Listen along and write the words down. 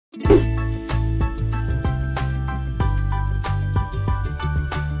The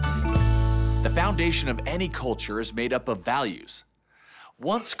foundation of any culture is made up of values.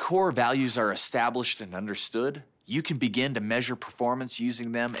 Once core values are established and understood, you can begin to measure performance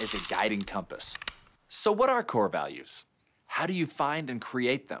using them as a guiding compass. So what are core values? How do you find and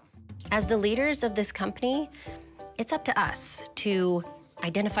create them? As the leaders of this company, it's up to us to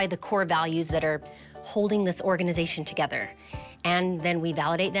identify the core values that are holding this organization together. And then we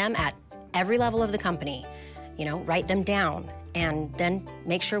validate them at every level of the company. Write them down, and then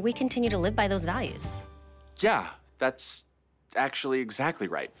make sure we continue to live by those values. Yeah, that's actually exactly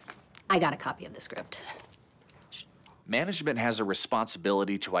right. I got a copy of the script. Management has a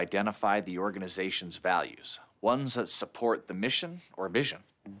responsibility to identify the organization's values, ones that support the mission or vision.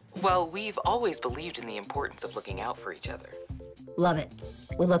 Well, we've always believed in the importance of looking out for each other. Love it.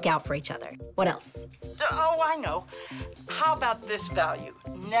 We look out for each other. What else? Oh, I know. How about this value?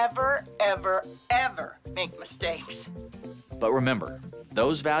 Never, ever, ever make mistakes. But remember,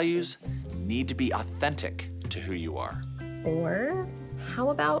 those values need to be authentic to who you are. Or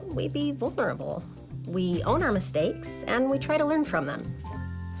how about we be vulnerable? We own our mistakes, and we try to learn from them.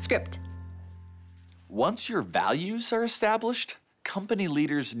 Script. Once your values are established, company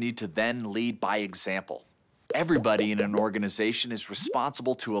leaders need to then lead by example. Everybody in an organization is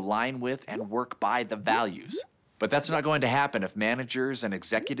responsible to align with and work by the values. But that's not going to happen if managers and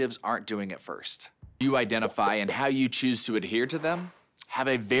executives aren't doing it first. You identify and how you choose to adhere to them have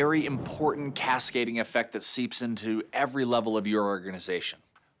a very important cascading effect that seeps into every level of your organization.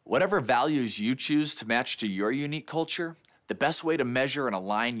 Whatever values you choose to match to your unique culture, the best way to measure and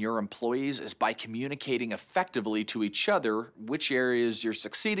align your employees is by communicating effectively to each other which areas you're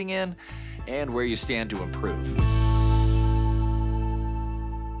succeeding in and where you stand to improve.